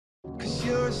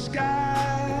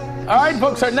All right,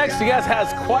 folks, our next guest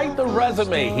has quite the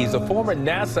resume. He's a former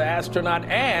NASA astronaut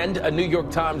and a New York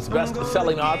Times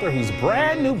best-selling author whose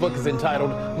brand new book is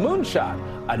entitled Moonshot,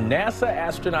 a NASA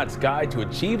astronaut's guide to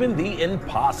achieving the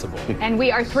impossible. And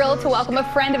we are thrilled to welcome a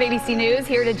friend of ABC News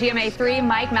here to GMA3,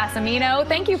 Mike Massimino.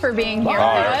 Thank you for being here with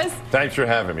us. Thanks for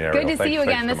having me, Ariel. Good to see you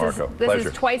again. This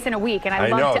is twice in a week, and I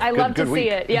love to see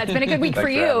it. Yeah, it's been a good week for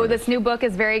you. This new book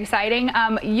is very exciting.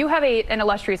 You have an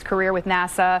illustrious career with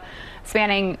NASA,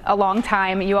 spanning a long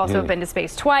time. You also have been to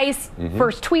space twice,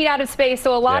 first tweet out of space,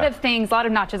 so a lot of things, a lot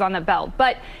of notches on the belt.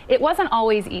 But it wasn't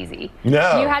always easy.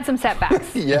 No. You had some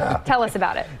setbacks. Tell us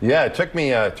about it. Yeah, it took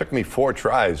me 4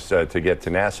 tries to get to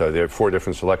NASA. There are 4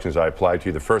 different selections I applied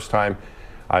to. The first time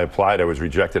I applied, I was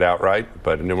rejected outright,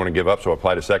 but I didn't want to give up, so I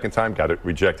applied a second time, got it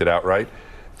rejected outright.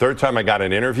 Third time I got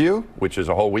an interview, which is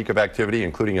a whole week of activity,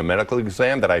 including a medical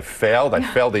exam that I failed. I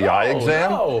failed the eye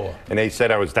exam. And they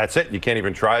said that's it, you can't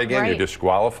even try again, you're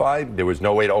disqualified. There was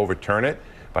no way to overturn it.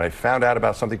 But I found out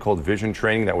about something called vision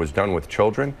training that was done with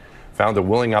children, found a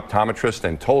willing optometrist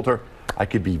and told her I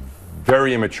could be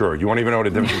very immature. You won't even know the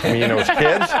difference between me and those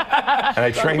kids. And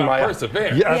I trained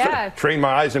trained my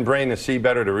eyes and brain to see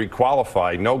better, to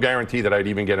requalify. No guarantee that I'd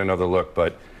even get another look,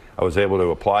 but I was able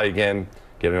to apply again,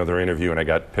 get another interview, and I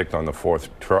got picked on the fourth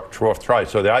try.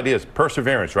 So the idea is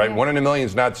perseverance, right? 1 in a million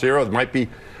is not 0. There might be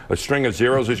a string of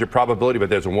zeros is your probability, but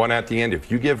there's a 1 at the end.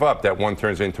 If you give up, that 1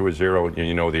 turns into a 0, and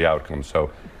you know the outcome. So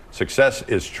success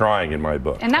is trying in my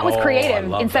book. And that was creative.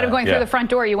 Instead of going through the front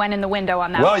door, you went in the window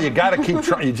on that. Well, you got to keep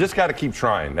trying. You just got to keep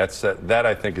trying. That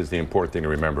I think is the important thing to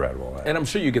remember out of all that. And I'm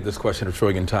sure you get this question a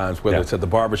trillion times, whether it's at the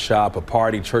barbershop, a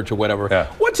party, church, or whatever.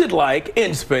 What's it like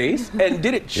in space? And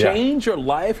did it change your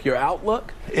life, your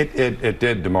outlook? It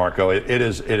did, DeMarco. It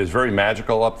is very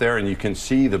magical up there, and you can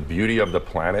see the beauty of the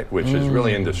planet, which is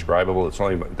really indescribable. It's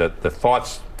only the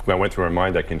thoughts that went through my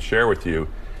mind I can share with you.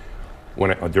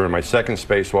 During my second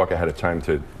spacewalk, I had a time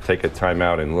to take a time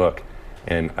out and look,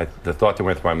 and the thought that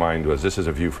went through my mind was, this is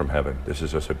a view from heaven. This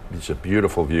is it's a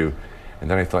beautiful view.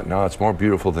 And then I thought, no, it's more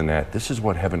beautiful than that. This is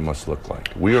what heaven must look like.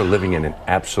 We are living in an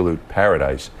absolute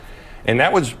paradise. And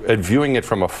that was viewing it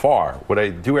from afar. What I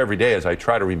do every day is I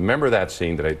try to remember that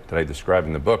scene that I described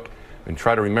in the book, and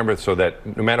try to remember it so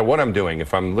that no matter what I'm doing,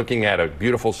 if I'm looking at a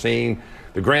beautiful scene,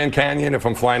 the Grand Canyon, if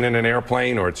I'm flying in an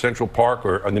airplane, or at Central Park,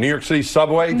 or on the New York City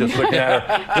subway, just looking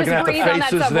at the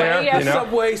faces there. You know,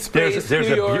 subway, space, New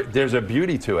York. There's a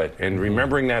beauty to it, and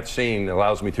remembering that scene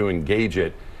allows me to engage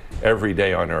it every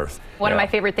day on Earth. One of my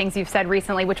favorite things you've said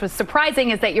recently, which was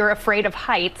surprising, is that you're afraid of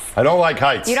heights. I don't like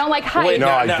heights. You don't like heights? Wait, no,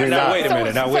 I do not. Wait a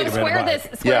minute.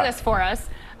 Square this for us.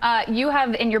 You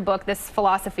have in your book this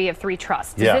philosophy of 3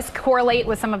 trusts. Does this correlate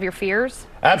with some of your fears?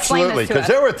 Absolutely, because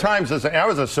there were times I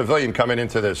was a civilian coming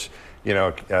into this,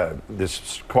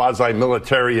 this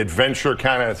quasi-military adventure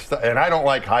kind of stuff, and I don't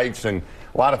like heights and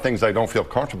a lot of things I don't feel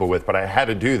comfortable with, but I had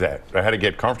to do that. I had to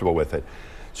get comfortable with it.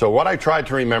 So what I tried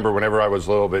to remember whenever I was a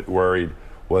little bit worried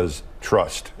was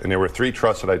trust. And there were 3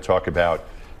 trusts that I talk about.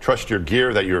 Trust your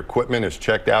gear, that your equipment is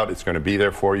checked out. It's going to be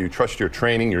there for you. Trust your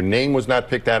training. Your name was not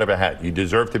picked out of a hat. You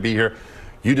deserve to be here.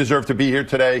 You deserve to be here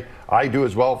today. I do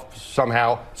as well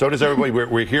somehow. So does everybody.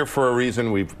 We're here for a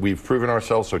reason. We've proven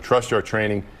ourselves. So trust our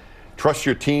training. Trust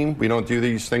your team. We don't do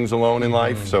these things alone in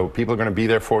life. So people are going to be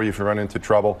there for you if you run into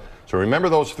trouble. So remember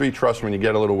those 3 trusts when you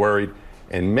get a little worried.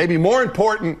 And maybe more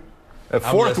important, the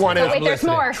 4th one is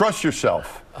trust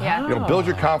yourself. Build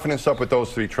your confidence up with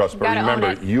those 3 trusts. But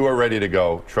remember, you are ready to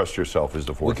go. Trust yourself is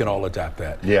the 4th. We can all adapt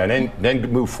that. Yeah, and then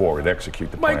move forward, execute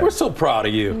the plan. Mike, we're so proud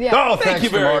of you. Oh, thank you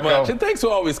very much. And thanks for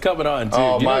always coming on, too.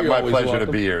 Oh, my pleasure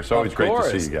to be here. It's always great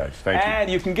to see you guys. Thank you.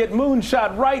 And you can get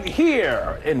Moonshot right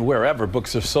here and wherever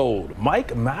books are sold.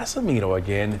 Mike Massimino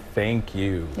again, thank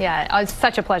you. Yeah, it's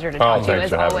such a pleasure to talk to you,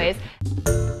 as always.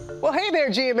 Well, hey there,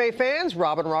 GMA fans.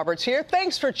 Robin Roberts here.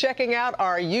 Thanks for checking out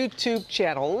our YouTube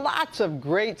channel. Lots of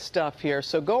great stuff here.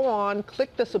 So go on,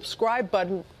 click the subscribe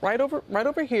button right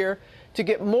over here to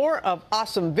get more of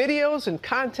awesome videos and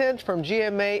content from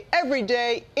GMA every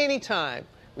day, anytime.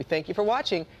 We thank you for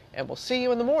watching, and we'll see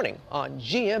you in the morning on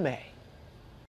GMA.